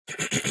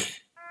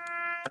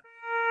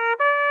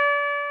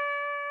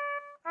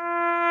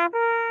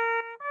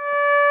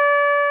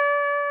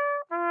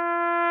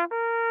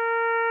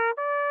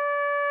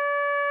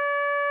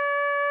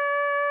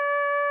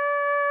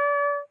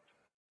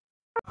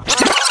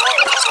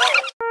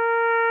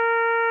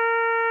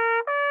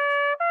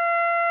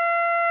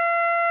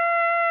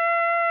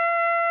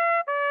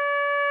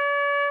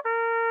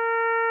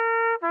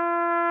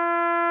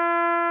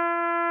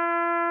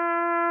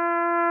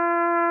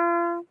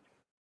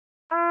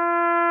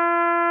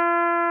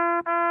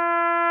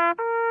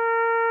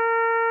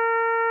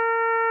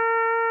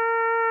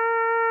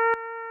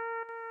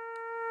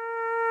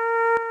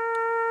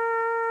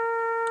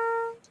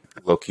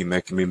Low-key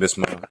making me miss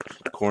my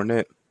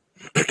cornet.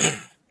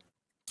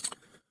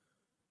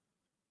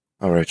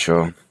 All right,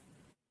 y'all.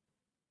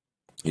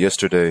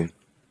 Yesterday,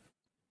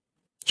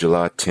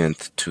 July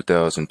 10th,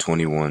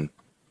 2021,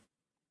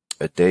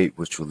 a date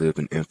which will live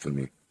in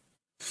infamy.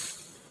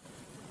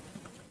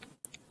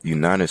 The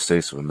United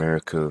States of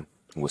America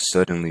was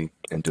suddenly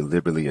and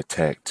deliberately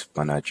attacked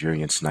by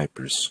Nigerian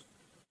snipers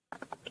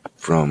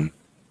from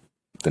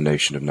the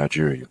nation of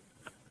Nigeria.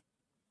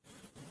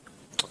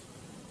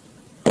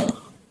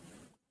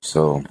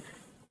 So,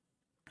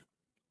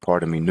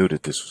 part of me knew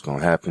that this was going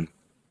to happen.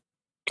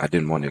 I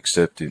didn't want to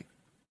accept it.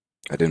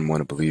 I didn't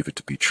want to believe it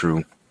to be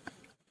true.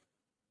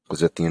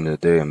 Because at the end of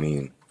the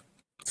day,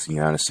 it's the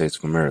United States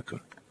of America.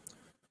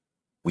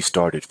 We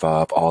started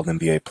 5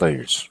 All-NBA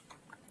players.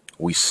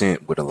 We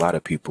sent what a lot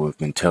of people have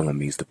been telling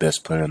me is the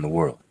best player in the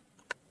world.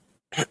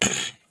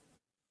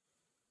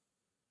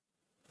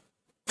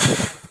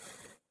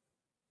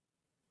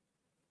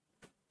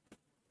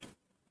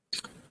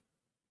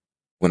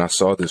 When I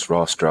saw this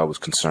roster, I was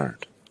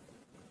concerned.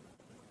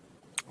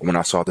 When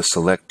I saw the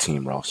select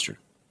team roster,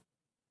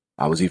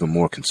 I was even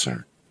more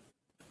concerned.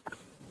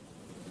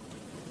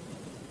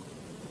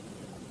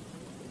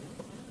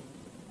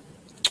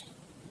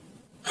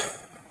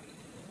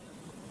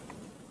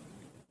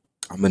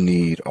 I'm gonna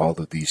need all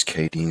of these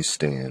KD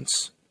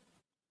stands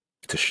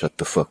to shut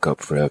the fuck up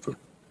forever.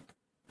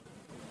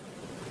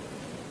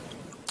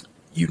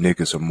 You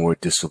niggas are more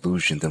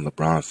disillusioned than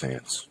LeBron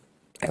fans.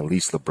 At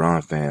least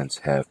LeBron fans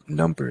have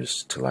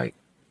numbers to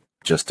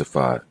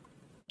justify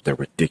their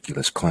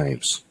ridiculous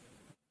claims.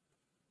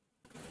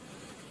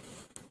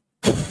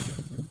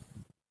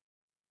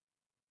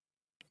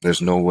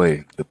 There's no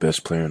way the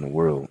best player in the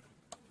world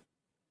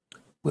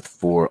with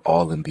 4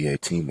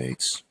 All-NBA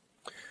teammates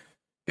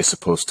is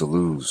supposed to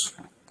lose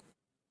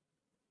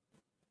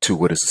to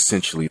what is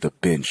essentially the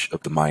bench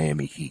of the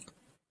Miami Heat.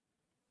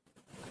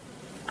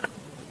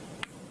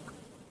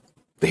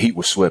 The Heat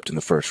were swept in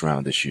the first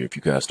round this year, if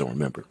you guys don't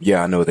remember.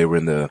 Yeah, I know they were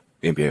in the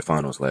NBA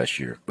Finals last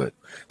year, but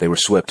they were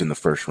swept in the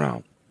first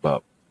round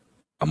about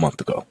a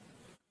month ago.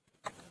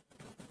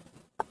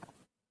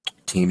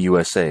 Team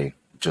USA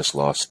just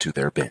lost to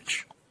their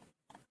bench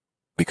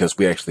because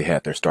we actually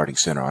had their starting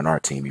center on our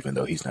team, even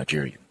though he's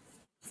Nigerian.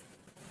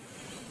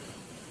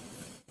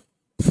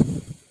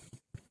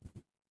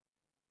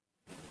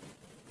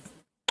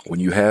 When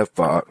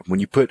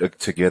you put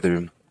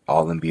together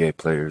all NBA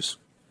players,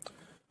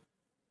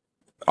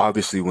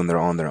 obviously when they're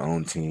on their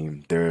own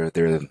team, they're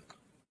the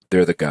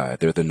guy,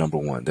 they're the number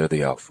one, they're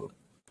the alpha.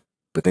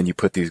 But then you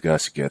put these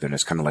guys together, and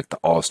it's kind of like the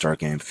all-star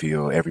game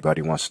feel.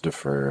 Everybody wants to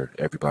defer.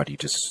 Everybody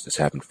just is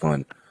having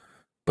fun.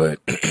 But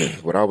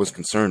what I was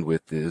concerned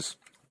with is,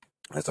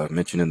 as I've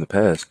mentioned in the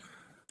past,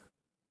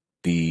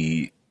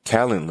 the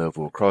talent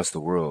level across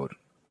the world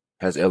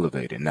has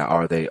elevated. Now,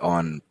 are they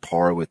on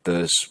par with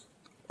us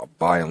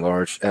by and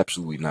large?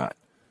 Absolutely not.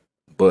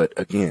 But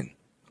again,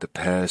 the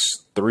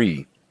past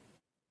 3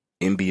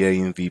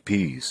 NBA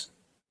MVPs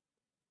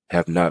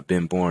have not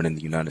been born in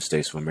the United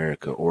States of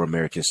America or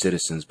American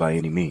citizens by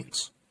any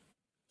means.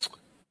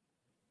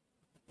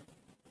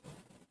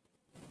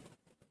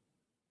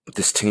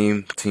 This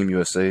team, Team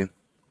USA,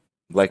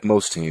 like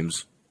most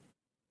teams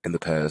in the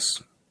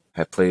past,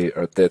 have played,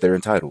 or they're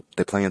entitled.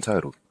 They play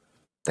entitled.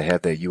 They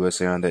have that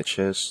USA on that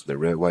chest, the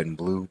red, white, and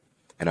blue.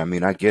 And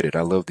I get it.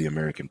 I love the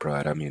American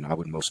pride. I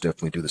would most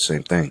definitely do the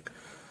same thing.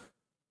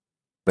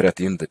 But at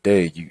the end of the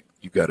day,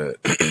 you gotta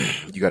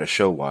you gotta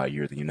show why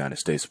you're the United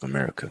States of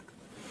America.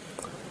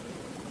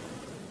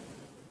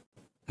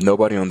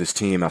 Nobody on this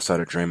team outside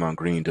of Draymond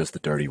Green does the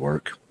dirty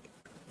work.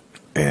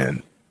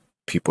 And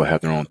people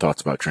have their own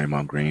thoughts about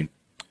Draymond Green.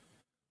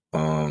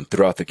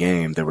 Throughout the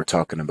game, they were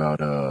talking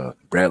about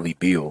Bradley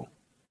Beal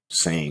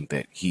saying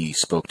that he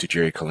spoke to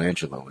Jerry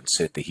Colangelo and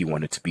said that he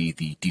wanted to be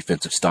the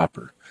defensive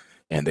stopper.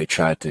 And they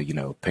tried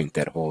to, paint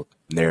that whole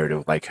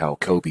narrative like how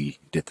Kobe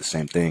did the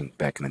same thing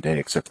back in the day,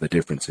 except for the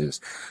difference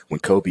is when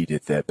Kobe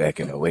did that back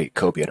in '08,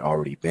 Kobe had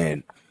already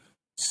been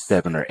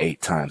 7 or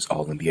 8 times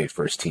All-NBA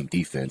first-team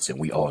defense, and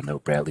we all know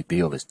Bradley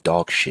Beal is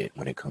dog shit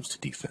when it comes to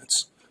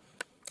defense.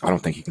 I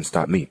don't think he can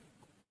stop me.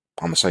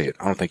 I'm going to say it.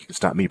 I don't think you can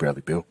stop me,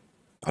 Bradley Beal.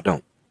 I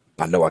don't.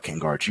 I know I can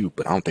guard you,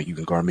 but I don't think you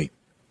can guard me.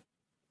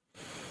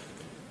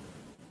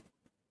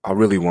 I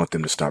really want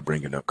them to stop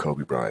bringing up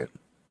Kobe Bryant.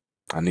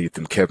 I need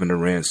them. Kevin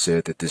Durant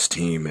said that this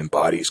team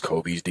embodies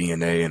Kobe's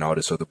DNA and all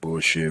this other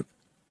bullshit.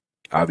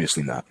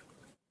 Obviously not.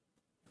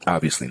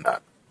 Obviously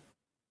not.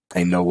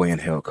 Ain't no way in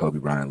hell Kobe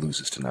Bryant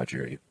loses to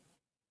Nigeria.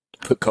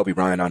 Put Kobe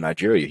Bryant on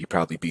Nigeria, he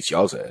probably beats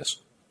y'all's ass.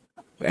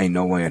 But ain't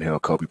no way in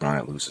hell Kobe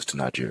Bryant loses to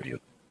Nigeria.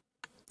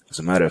 As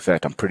a matter of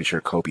fact, I'm pretty sure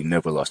Kobe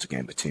never lost a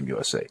game to Team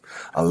USA.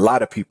 A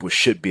lot of people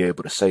should be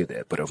able to say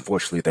that, but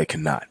unfortunately they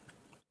cannot.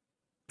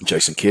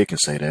 Jason Kidd can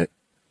say that.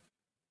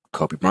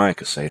 Kobe Bryant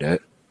can say that.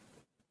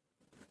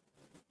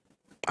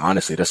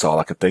 Honestly, that's all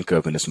I can think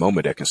of in this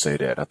moment that can say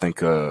that. I think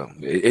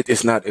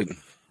it's not...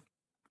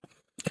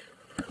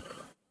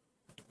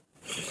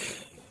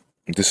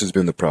 This has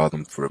been the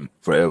problem for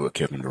forever,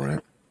 Kevin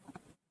Durant.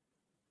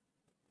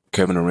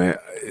 Kevin Durant,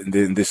 and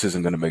then this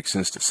isn't going to make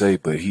sense to say,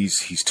 but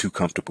he's too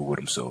comfortable with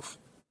himself.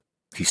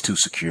 He's too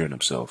secure in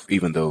himself.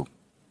 Even though,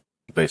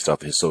 based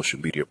off of his social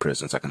media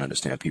presence, I can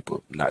understand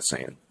people not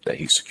saying that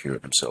he's secure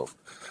in himself.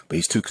 But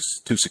he's too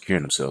secure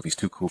in himself. He's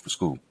too cool for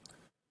school.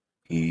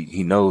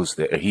 He knows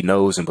that he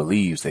knows and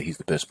believes that he's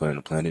the best player on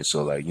the planet.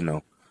 So like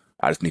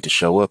I just need to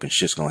show up and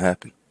shit's gonna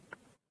happen.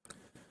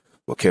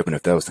 Well, Kevin,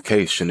 if that was the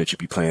case, shouldn't you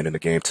be playing in the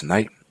game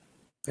tonight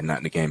and not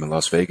in the game in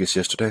Las Vegas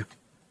yesterday?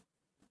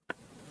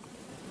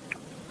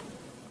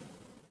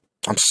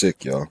 I'm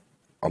sick, y'all.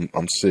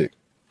 I'm sick.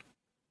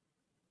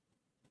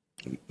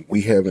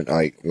 We haven't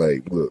like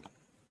look.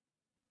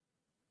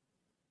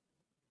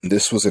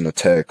 This was an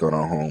attack on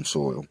our home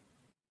soil.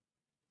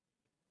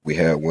 We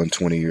had one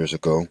 20 years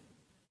ago.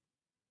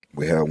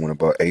 We had one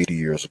about 80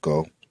 years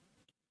ago.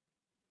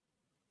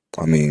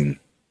 I mean,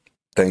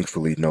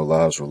 thankfully, no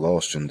lives were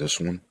lost in this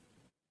one,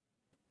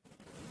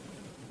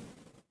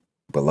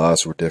 but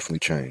lives were definitely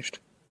changed.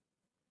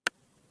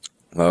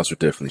 Lives are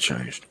definitely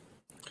changed.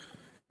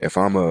 If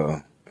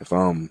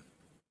I'm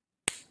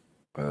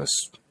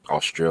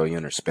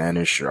Australian or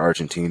Spanish or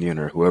Argentinian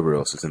or whoever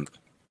else is in the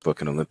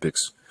fucking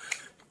Olympics,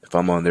 if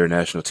I'm on their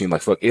national team,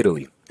 like fuck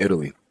Italy.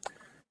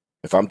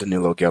 If I'm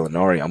Danilo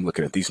Gallinari, I'm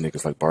looking at these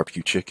niggas like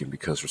barbecue chicken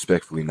because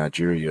respectfully,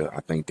 Nigeria, I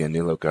think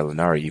Danilo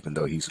Gallinari, even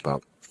though he's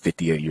about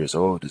 58 years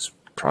old, is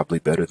probably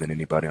better than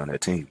anybody on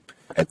that team.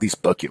 At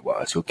least bucket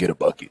wise, he'll get a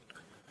bucket.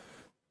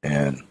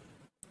 And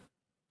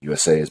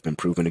USA has been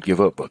proven to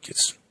give up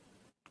buckets.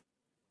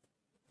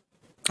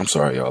 I'm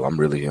sorry, y'all. I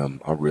really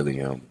am.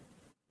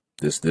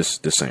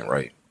 This ain't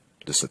right.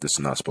 This is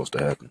not supposed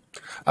to happen.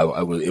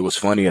 It was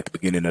funny at the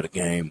beginning of the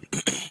game.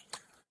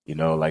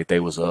 Like they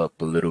was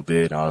up a little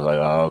bit. And I was like,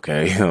 oh,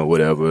 okay,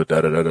 whatever,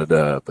 da da da da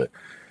da. But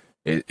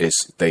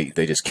they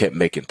just kept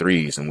making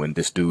threes. And when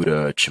this dude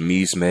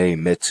Chimezie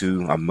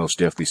Metu, I'm most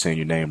definitely saying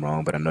your name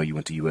wrong, but I know you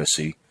went to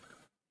USC.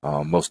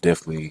 Most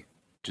definitely,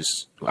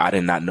 just I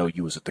did not know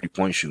you was a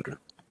 3-point shooter.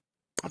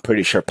 I'm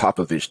pretty sure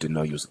Popovich didn't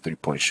know you was a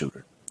 3-point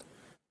shooter.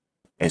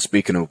 And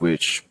speaking of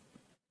which,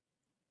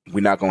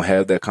 we're not gonna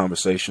have that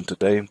conversation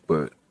today,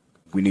 but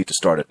we need to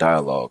start a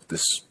dialogue.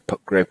 This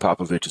Greg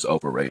Popovich is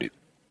overrated.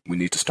 We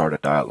need to start a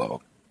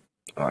dialogue.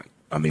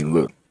 I mean,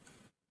 look,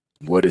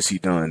 what has he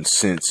done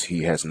since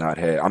he has not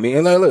had? I mean,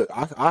 and look,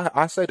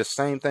 I say the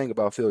same thing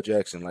about Phil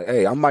Jackson. Like,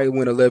 hey, I might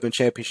win 11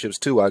 championships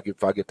too.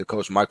 If I get to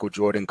coach Michael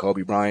Jordan,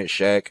 Kobe Bryant,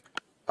 Shaq.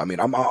 I mean,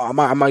 I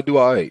might do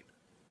all right.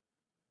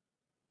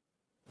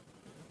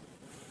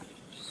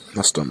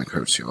 My stomach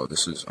hurts, y'all.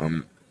 This is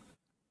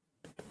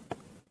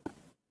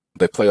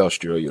They play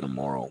Australia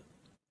tomorrow,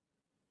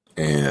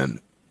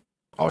 and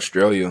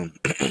Australia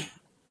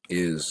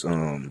is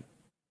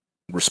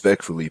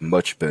respectfully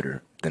much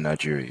better than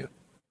Nigeria.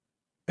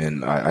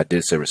 And I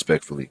did say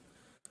respectfully.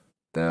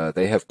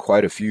 They have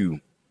quite a few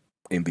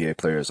NBA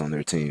players on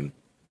their team,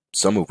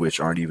 some of which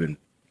aren't even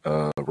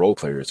role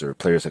players or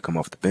players that come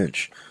off the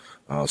bench.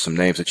 Some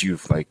names that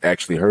you've like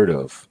actually heard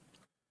of.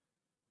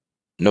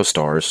 No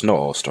stars, no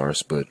all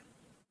stars, but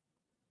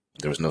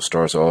there was no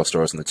stars or all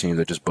stars on the team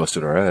that just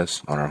busted our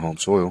ass on our home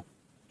soil.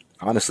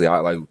 Honestly, I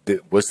like.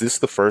 Was this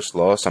the first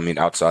loss? I mean,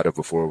 outside of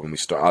before when we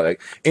start,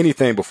 like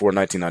anything before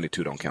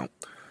 1992 don't count.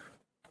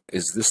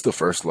 Is this the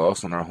first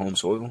loss on our home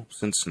soil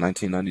since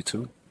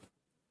 1992?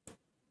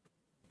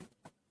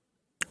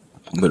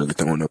 I'm literally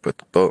throwing up at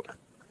the thought.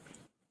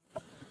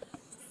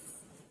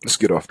 Let's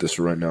get off this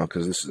right now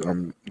because this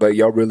like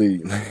y'all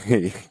really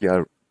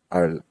yeah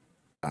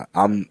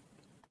I'm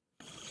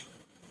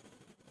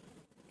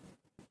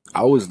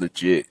I was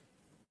legit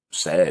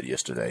sad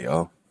yesterday,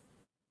 y'all.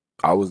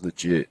 I was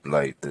legit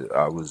like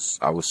I was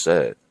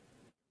sad.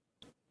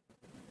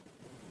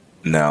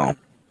 Now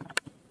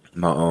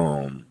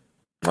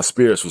my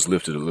spirits was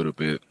lifted a little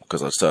bit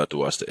because I started to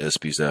watch the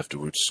ESPYS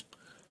afterwards.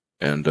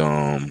 And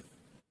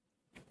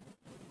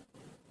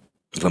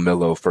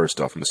LaMelo,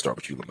 first off, I'm gonna start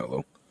with you,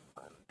 LaMelo.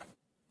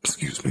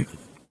 Excuse me,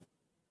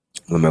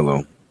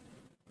 LaMelo.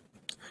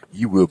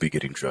 You will be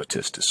getting drug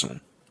tested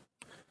soon,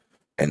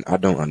 and I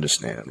don't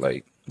understand.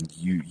 Like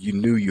you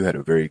knew you had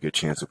a very good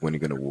chance of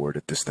winning an award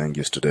at this thing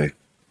yesterday.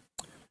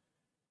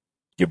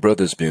 Your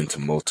brother's been to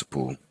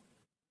multiple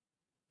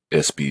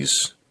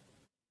ESPYS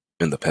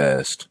in the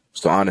past.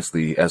 So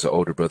honestly, as an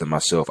older brother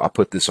myself, I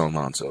put this on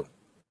Lonzo.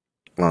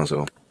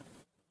 Lonzo,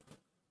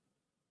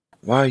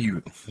 why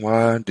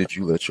did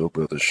you let your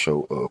brother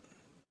show up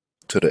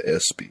to the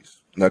ESPYS?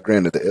 Now,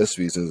 granted, the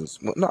ESPYS is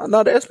well,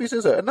 no, the ESPYS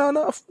is the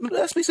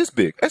ESPYS is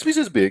big. ESPYS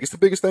is big. It's the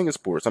biggest thing in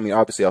sports. I mean,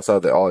 obviously outside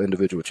of the all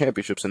individual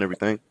championships and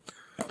everything.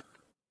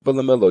 But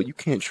LaMelo, you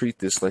can't treat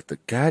this like the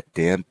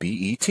goddamn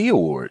BET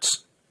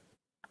Awards.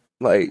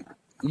 Like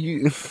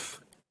you,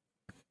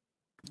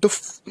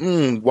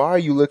 why are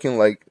you looking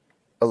like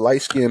a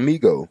light skinned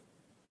Migo?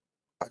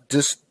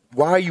 Just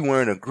why are you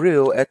wearing a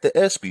grill at the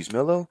ESPYS,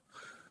 Melo?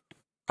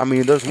 I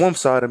mean, there's one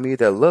side of me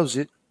that loves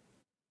it,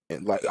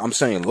 and like I'm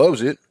saying,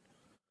 loves it.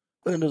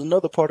 But then there's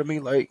another part of me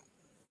like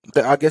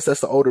that. I guess that's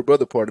the older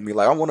brother part of me.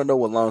 Like I want to know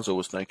what Lonzo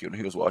was thinking when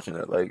he was watching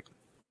that.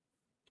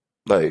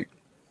 Like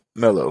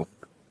Melo,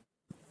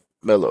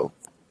 Melo.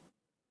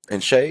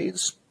 And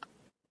Shades.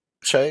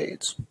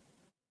 Shades.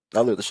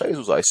 Now look, the Shades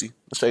was icy.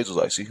 The Shades was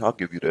icy. I'll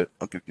give you that.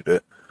 I'll give you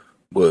that.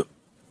 But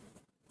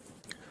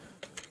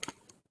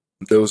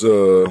those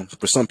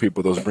for some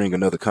people those bring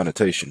another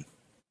connotation.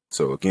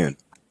 So again,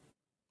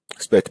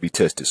 expect to be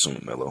tested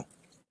soon, Melo.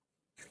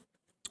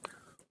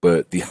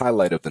 But the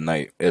highlight of the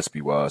night,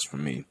 SB wise for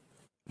me,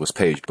 was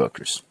Paige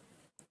Buckers.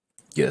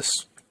 Yes.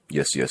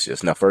 Yes, yes,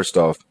 yes. Now first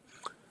off,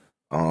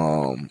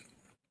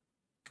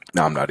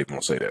 no, I'm not even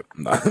gonna say that.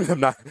 I'm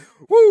not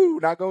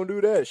not gonna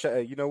do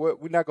that. You know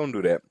what? We're not gonna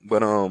do that.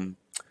 But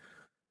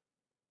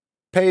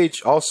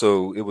Paige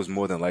also, it was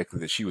more than likely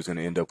that she was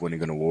gonna end up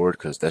winning an award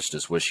because that's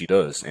just what she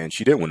does, and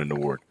she did win an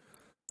award.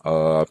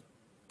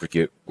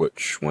 Forget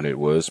which one it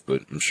was,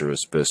 but I'm sure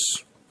it's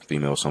best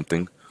female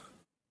something.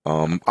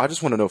 I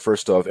just want to know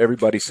first off,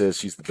 everybody says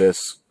she's the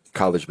best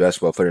college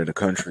basketball player in the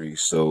country,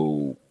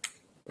 so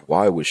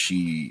why was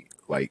she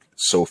like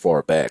so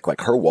far back?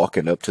 Like her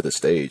walking up to the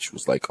stage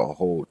was like a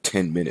whole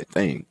 10-minute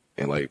thing,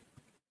 and like,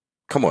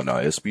 come on now,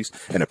 ESPYs.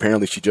 And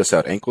apparently she just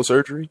had ankle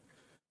surgery.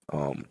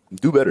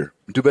 Do better,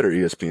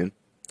 ESPN.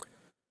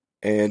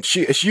 And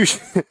she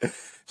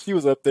she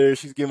was up there.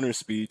 She's giving her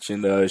speech,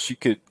 and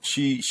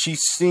she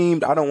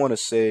seemed. I don't want to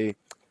say.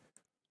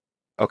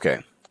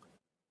 Okay,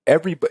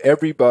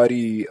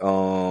 everybody,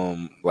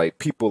 like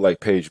people like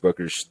Paige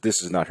Buckers,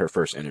 this is not her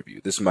first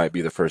interview. This might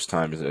be the first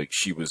time like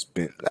she was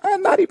been,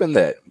 not even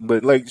that,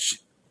 but like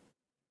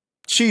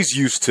she's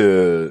used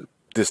to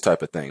this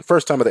type of thing.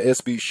 First time at the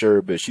SB,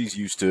 sure, but she's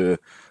used to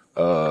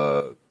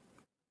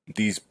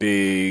these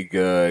big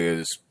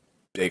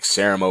like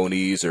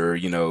ceremonies, or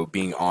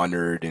being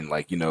honored and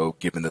like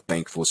giving the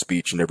thankful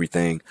speech and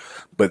everything.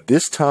 But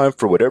this time,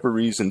 for whatever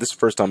reason, this is the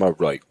first time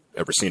I've like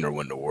ever seen her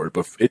win the award,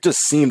 but it just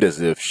seemed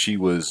as if she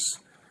was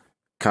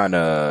kind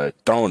of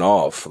thrown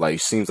off.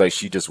 Like, seems like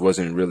she just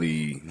wasn't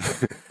really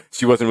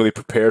she wasn't really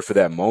prepared for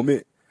that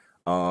moment.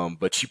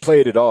 But she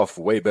played it off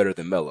way better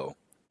than Melo.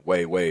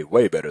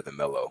 Way better than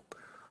Melo.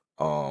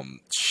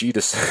 She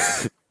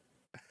just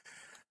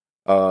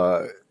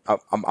I'm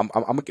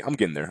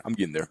getting there. I'm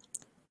getting there.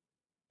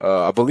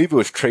 I believe it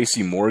was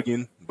Tracy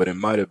Morgan, but it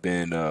might have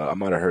been I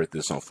might have heard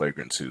this on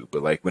Flagrant too.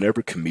 But like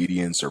whenever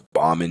comedians are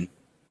bombing,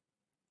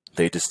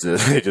 they just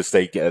they just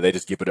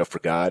give it up for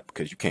God,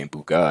 because you can't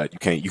boo God. You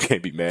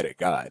can't be mad at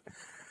God.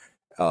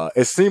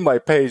 It seemed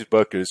like Paige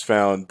Buckers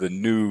found the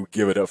new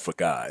give it up for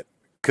God,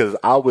 because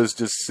I was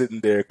just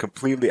sitting there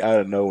completely out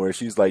of nowhere.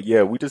 She's like,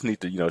 "Yeah, we just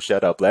need to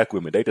shout out black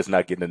women. They just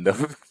not getting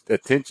enough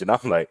attention."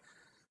 I'm like,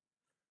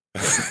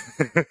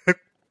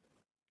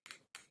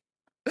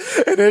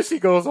 and then she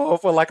goes on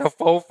for like a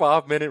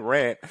 4-5 minute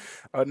rant,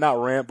 not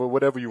rant, but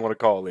whatever you want to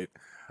call it,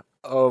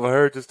 of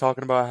her just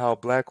talking about how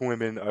black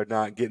women are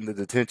not getting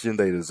the attention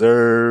they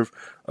deserve,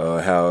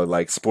 how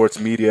like sports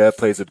media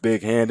plays a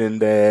big hand in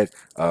that.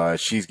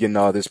 She's getting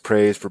all this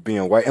praise for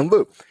being white. And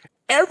look,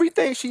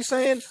 everything she's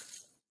saying,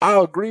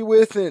 I agree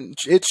with, and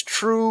it's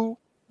true.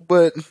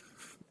 But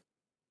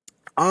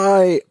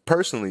I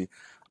personally,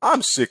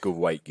 I'm sick of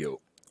white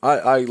guilt.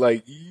 I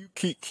like, you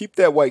keep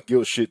that white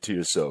guilt shit to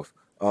yourself.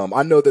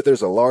 I know that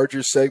there's a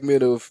larger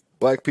segment of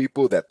black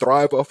people that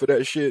thrive off of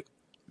that shit,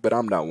 but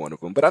I'm not one of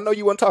them. But I know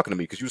you weren't talking to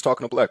me because you was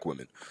talking to black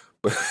women.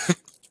 But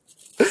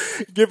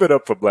give it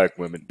up for black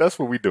women. That's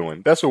what we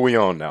doing. That's what we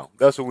on now.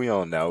 That's what we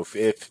on now.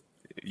 If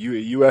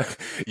you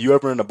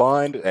ever in a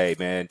bind, hey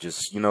man,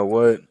 just, you know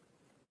what?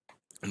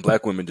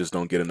 Black women just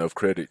don't get enough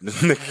credit.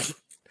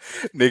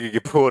 Nigga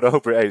get pulled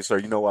over. Hey sir,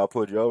 you know why I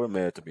pulled you over,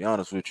 man? To be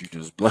honest with you,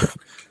 just black.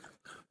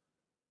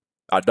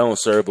 I don't,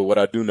 sir, but what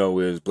I do know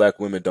is black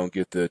women don't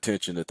get the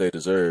attention that they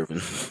deserve.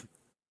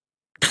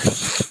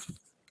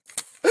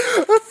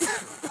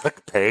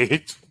 Fuck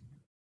Paige.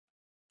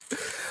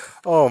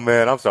 Oh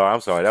man, I'm sorry.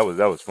 I'm sorry. That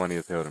was funny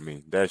as hell to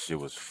me. That shit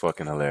was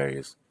fucking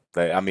hilarious.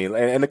 Like, I mean,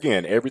 and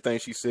again, everything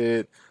she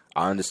said,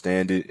 I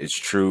understand it. It's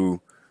true.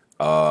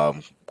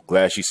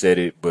 Glad she said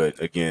it, but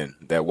again,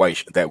 that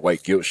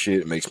white guilt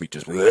shit makes me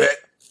just.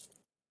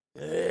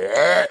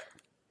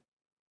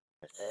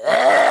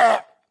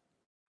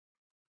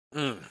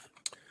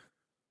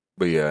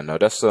 But yeah, no,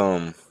 that's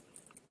all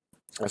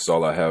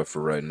I have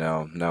for right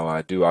now. Now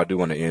I do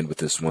want to end with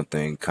this one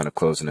thing, kind of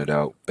closing it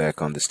out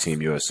back on this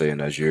Team USA and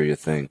Nigeria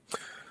thing.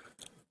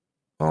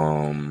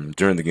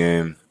 During the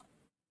game,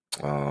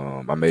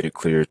 I made it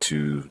clear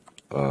to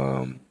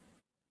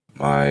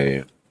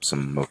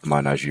some of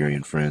my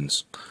Nigerian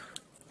friends.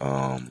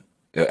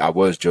 I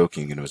was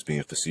joking and it was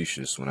being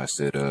facetious when I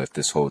said, if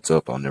this holds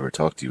up, I'll never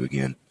talk to you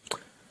again.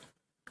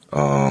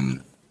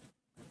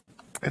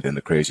 And then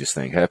the craziest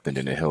thing happened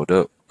and it held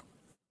up.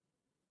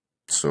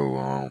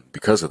 So,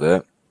 because of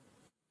that,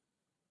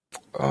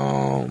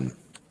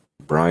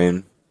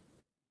 Brian,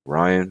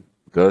 Ryan,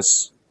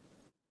 Gus.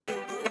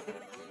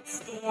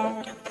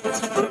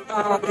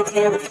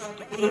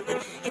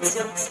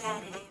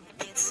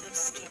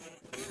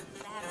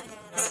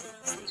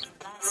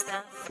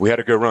 We had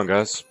a good run,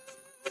 guys.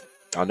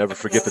 I'll never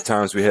forget the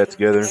times we had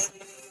together.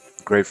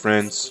 Great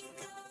friends.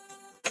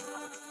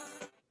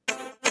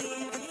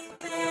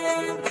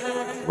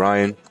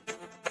 Ryan,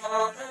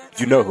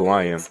 You know who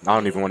I am. I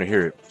don't even want to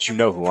hear it. But you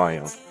know who I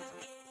am.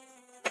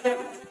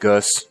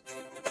 Gus,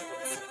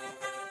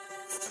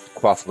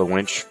 Quaffle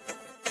Winch.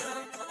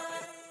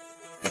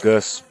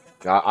 Gus,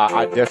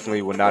 I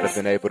definitely would not have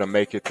been able to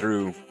make it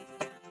through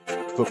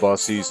football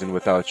season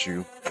without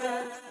you.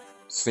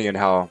 Seeing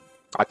how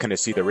I couldn't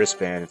see the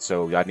wristband,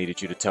 so I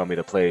needed you to tell me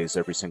the plays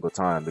every single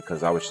time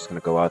because I was just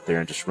going to go out there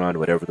and just run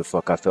whatever the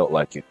fuck I felt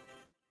like it.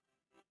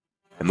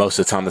 And most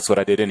of the time, that's what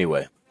I did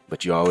anyway.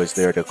 But you're always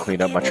there to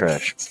clean up my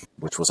trash,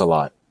 which was a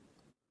lot.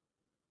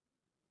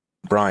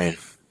 Brian,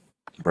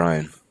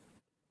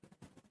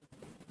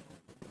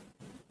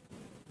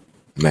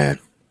 man,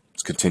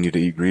 let's continue to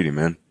eat greedy,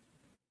 man.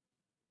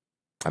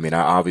 I mean,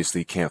 I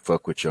obviously can't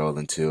fuck with y'all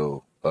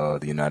until the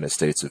United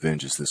States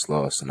avenges this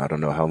loss, and I don't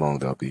know how long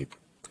that'll be.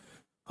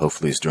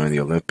 Hopefully it's during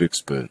the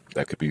Olympics, but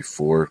that could be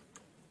 4,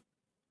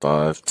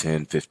 5,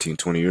 10, 15,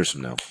 20 years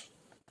from now.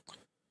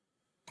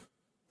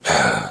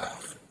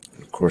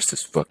 Of course,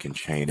 this fucking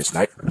chain is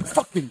not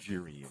fucking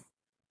Nigerian.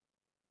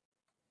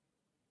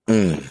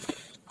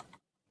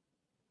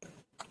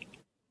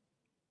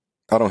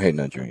 I don't hate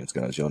Nigerians,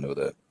 guys. Y'all know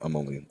that. I'm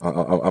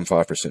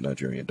 5%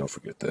 Nigerian. Don't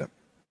forget that.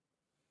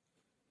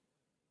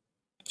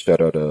 Shout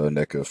out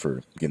NECA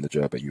for getting the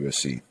job at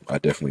USC.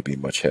 I'd definitely be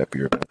much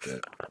happier about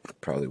that.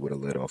 Probably would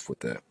have led off with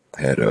that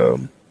had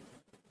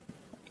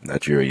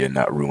Nigeria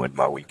not ruined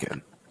my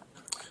weekend.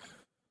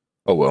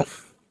 Oh well.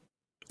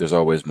 There's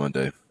always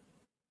Monday.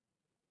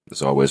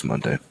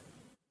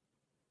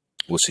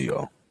 We'll see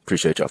y'all.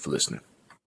 Appreciate y'all for listening.